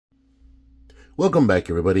Welcome back,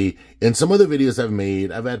 everybody. In some other videos I've made,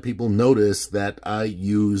 I've had people notice that I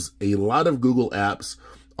use a lot of Google apps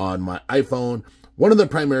on my iPhone. One of the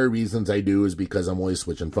primary reasons I do is because I'm always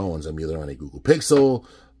switching phones. I'm either on a Google Pixel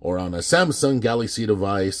or on a Samsung Galaxy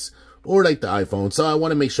device or like the iPhone. So I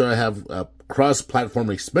want to make sure I have a cross-platform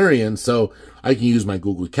experience so I can use my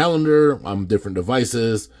Google Calendar on different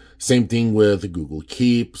devices. Same thing with Google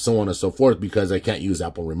Keep, so on and so forth, because I can't use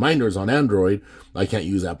Apple Reminders on Android. I can't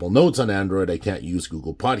use Apple Notes on Android. I can't use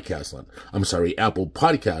Apple Podcast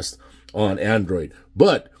on Android.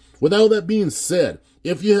 But with all that being said,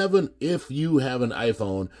 if you have an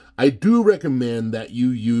iPhone, I do recommend that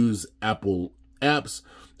you use Apple apps.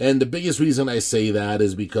 And the biggest reason I say that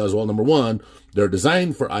is because, well, number one, they're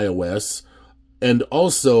designed for iOS. And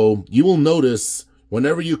also, you will notice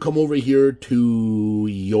whenever you come over here to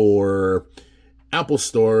your Apple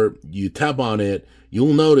Store, you tap on it,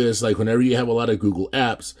 you'll notice, like, whenever you have a lot of Google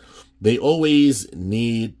apps, they always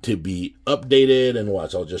need to be updated. And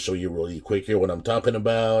watch, I'll just show you really quick here what I'm talking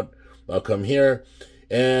about. I'll come here,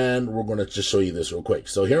 and we're going to just show you this real quick.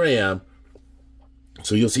 So here I am.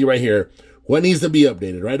 So you'll see right here what needs to be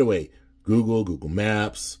updated right away. Google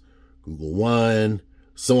Maps, Google One,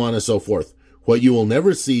 so on and so forth. What you will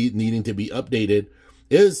never see needing to be updated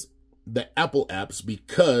is the Apple apps,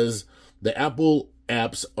 because the Apple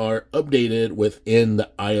apps are updated within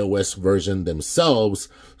the iOS version themselves.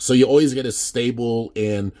 So you always get a stable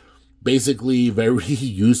and basically very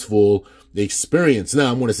useful experience.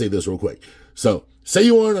 Now, I'm going to say this real quick. So say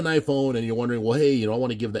you are on an iPhone and you're wondering, well, hey, I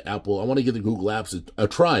want to give the Google apps a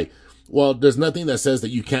try. Well, there's nothing that says that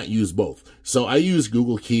you can't use both. So I use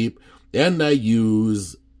Google Keep and I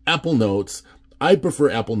use Apple Notes. I prefer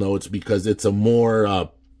Apple Notes because it's a more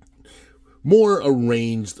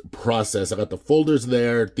arranged process. I got the folders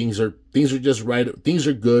there. Things are just right. Things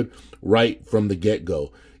are good right from the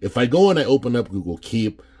get-go. If I go and I open up Google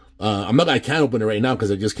Keep, I can't open it right now because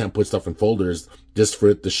I just can't put stuff in folders just for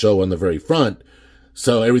it to show on the very front.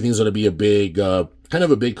 So everything's going to be a big, kind of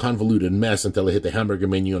a big convoluted mess until I hit the hamburger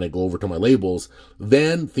menu and I go over to my labels.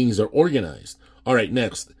 Then things are organized. All right,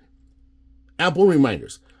 next, Apple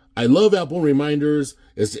Reminders. I love Apple Reminders.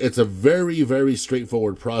 It's a very, very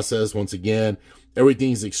straightforward process. Once again,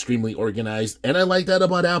 everything's extremely organized. And I like that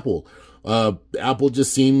about Apple. Apple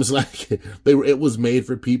just seems like it was made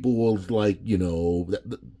for people with, like,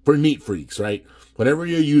 for neat freaks, right? Whenever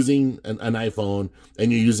you're using an iPhone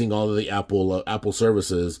and you're using all of the Apple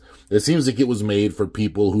services, it seems like it was made for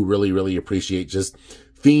people who really, really appreciate just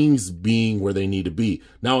things being where they need to be.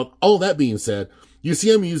 Now, all that being said, you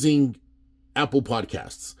see I'm using Apple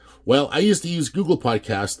Podcasts. Well, I used to use Google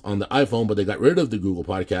Podcast on the iPhone, but they got rid of the Google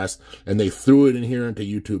Podcast and they threw it in here into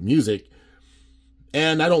YouTube Music.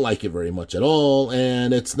 And I don't like it very much at all.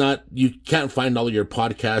 And it's not, you can't find all of your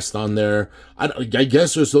podcasts on there. I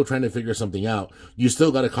guess they're still trying to figure something out. You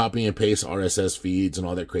still got to copy and paste RSS feeds and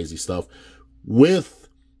all that crazy stuff. With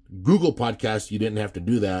Google Podcast, you didn't have to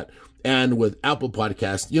do that. And with Apple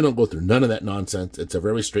Podcast, you don't go through none of that nonsense. It's a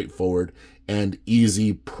very straightforward and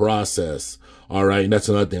easy process. All right. And that's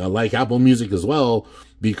another thing. I like Apple Music as well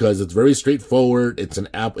because it's very straightforward. It's an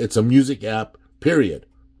app. It's a music app, period.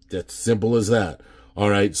 That's simple as that. All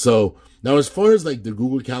right. So now as far as like the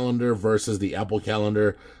Google Calendar versus the Apple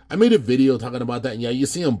Calendar, I made a video talking about that. And yeah, you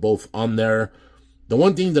see them both on there. The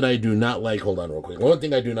one thing that I do not like, hold on real quick. The one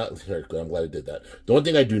thing I do not, I'm glad I did that. The one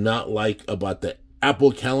thing I do not like about the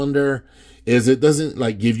Apple Calendar is it doesn't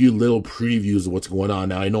like give you little previews of what's going on.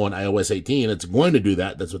 Now, I know on iOS 18, it's going to do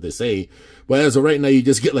that. That's what they say. But as of right now, you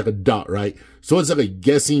just get like a dot, right? So it's like a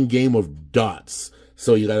guessing game of dots.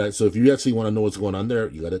 So so if you actually want to know what's going on there,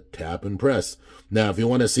 you got to tap and press. Now, if you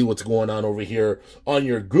want to see what's going on over here on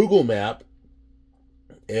your Google map,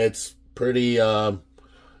 it's pretty,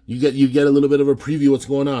 you get a little bit of a preview of what's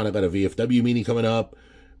going on. I got a VFW meeting coming up,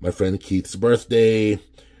 my friend Keith's birthday,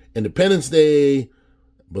 Independence Day,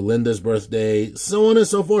 Belinda's birthday, so on and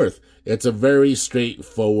so forth. It's a very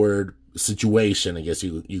straightforward situation, I guess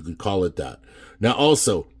you could call it that. Now,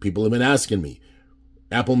 also, people have been asking me,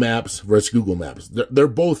 Apple Maps versus Google Maps. They're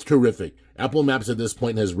both terrific. Apple Maps at this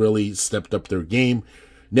point has really stepped up their game.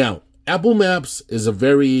 Now, Apple Maps is let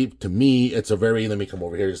me come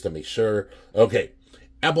over here just to make sure. Okay,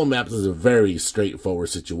 Apple Maps is a very straightforward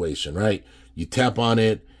situation, right? You tap on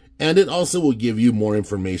it, and it also will give you more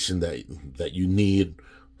information that you need.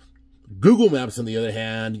 Google Maps, on the other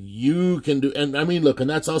hand, you can do, and I mean, look, and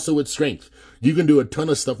that's also its strength. You can do a ton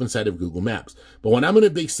of stuff inside of Google Maps. But when I'm in a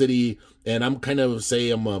big city and I'm kind of,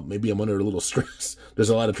 maybe I'm under a little stress, there's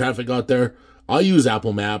a lot of traffic out there, I'll use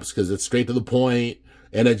Apple Maps because it's straight to the point,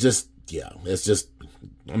 and I'm just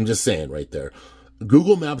saying right there.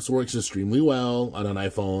 Google Maps works extremely well on an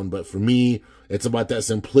iPhone, but for me, it's about that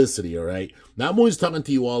simplicity, all right? Now, I'm always talking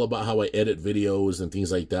to you all about how I edit videos and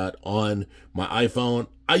things like that on my iPhone.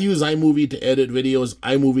 I use iMovie to edit videos.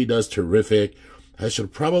 iMovie does terrific. I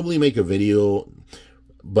should probably make a video,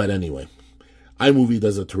 but anyway, iMovie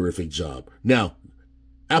does a terrific job. Now,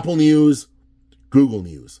 Apple News, Google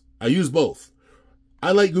News. I use both.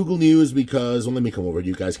 I like Google News because, well, let me come over.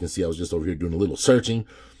 You guys can see I was just over here doing a little searching.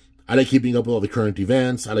 I like keeping up with all the current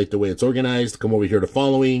events. I like the way it's organized. Come over here to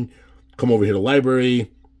following. Come over here to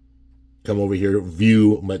library. Come over here to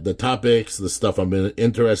view the topics, the stuff I'm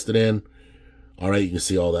interested in. All right, you can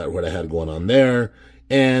see all that, what I had going on there.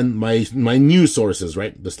 And my news sources,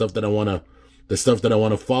 right? The stuff that I want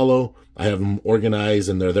to follow, I have them organized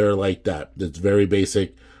and they're there like that. It's very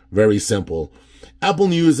basic, very simple. Apple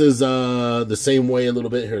News is the same way a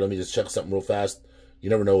little bit. Here, let me just check something real fast. You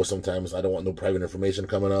never know sometimes. I don't want no private information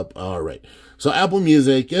coming up. All right. So Apple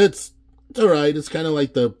Music, it's all right. It's kind of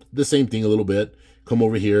like the same thing a little bit. Come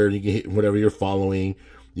over here. You can hit whatever you're following.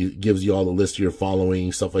 It gives you all the list of your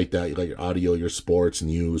following, stuff like that. You got your audio, your sports,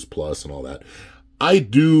 news, plus, and all that. I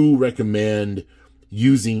do recommend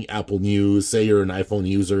using Apple News. Say you're an iPhone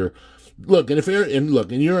user. Look, and you're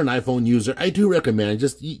an iPhone user, I do recommend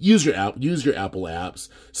just use your Apple apps.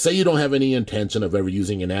 Say you don't have any intention of ever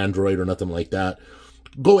using an Android or nothing like that.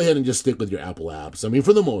 Go ahead and just stick with your Apple apps. I mean,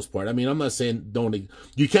 for the most part. I mean, I'm not saying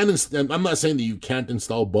I'm not saying that you can't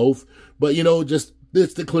install both, but just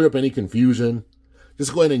to clear up any confusion,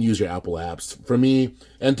 just go ahead and use your Apple apps. For me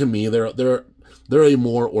and to me, they're a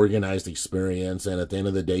more organized experience. And at the end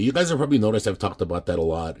of the day, you guys have probably noticed I've talked about that a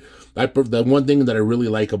lot. The one thing that I really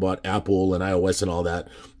like about Apple and iOS and all that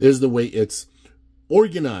is the way it's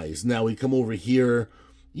organized. Now we come over here,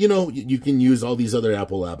 you can use all these other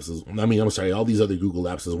Apple apps. All these other Google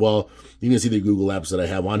apps as well. You can see the Google apps that I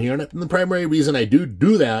have on here. And the primary reason I do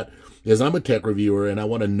that is I'm a tech reviewer and I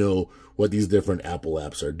want to know what these different Apple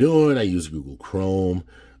apps are doing. I use Google Chrome,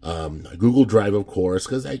 Google Drive, of course,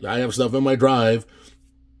 because I have stuff in my Drive.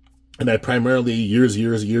 And I primarily, years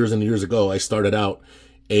and years ago, I started out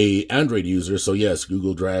a Android user. So yes,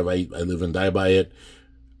 Google Drive, I live and die by it.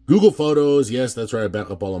 Google Photos, yes, that's where I back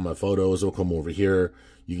up all of my photos. It'll come over here.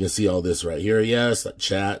 You can see all this right here. Yes,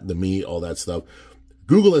 chat, the Meet, all that stuff.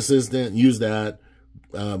 Google Assistant, use that.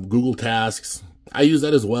 Google Tasks, I use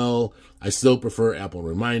that as well. I still prefer Apple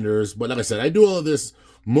Reminders. But like I said, I do all of this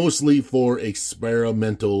mostly for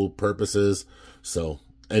experimental purposes. So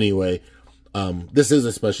anyway, this is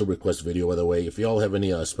a special request video, by the way. If y'all have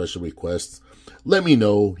any special requests, let me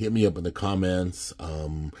know. Hit me up in the comments.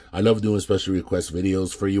 I love doing special request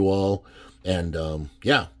videos for you all. And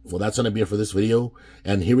yeah, well, that's going to be it for this video.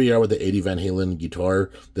 And here we are with the Eddie Van Halen guitar.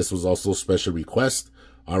 This was also a special request.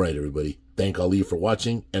 All right, everybody. Thank all of you for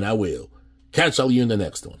watching, and I will catch all of you in the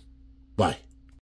next one. Bye.